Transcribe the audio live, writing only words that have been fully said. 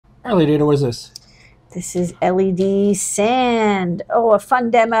Early data, what is this? This is LED sand. Oh, a fun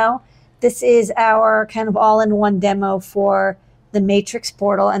demo. This is our kind of all-in-one demo for the Matrix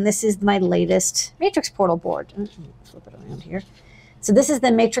portal, and this is my latest Matrix portal board. Flip it around here. So this is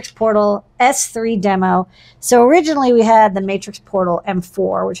the Matrix Portal S3 demo. So originally we had the Matrix Portal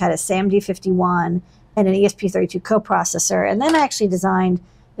M4, which had a SAMD51 and an ESP32 coprocessor. And then I actually designed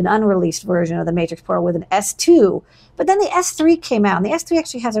an unreleased version of the Matrix Portal with an S2. But then the S3 came out, and the S3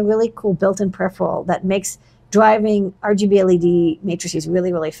 actually has a really cool built-in peripheral that makes driving RGB LED matrices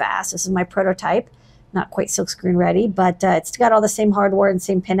really, really fast. This is my prototype, not quite silkscreen ready, but it's got all the same hardware and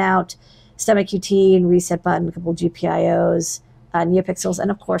same pinout, stomach QT and reset button, a couple GPIOs, neopixels,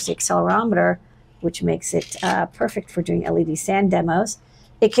 and of course the accelerometer, which makes it perfect for doing LED sand demos.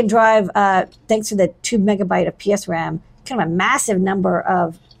 It can drive, thanks to the 2 megabyte of PS RAM, kind of a massive number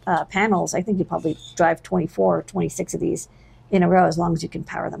of panels. I think you probably drive 24 or 26 of these in a row as long as you can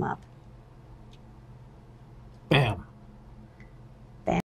power them up.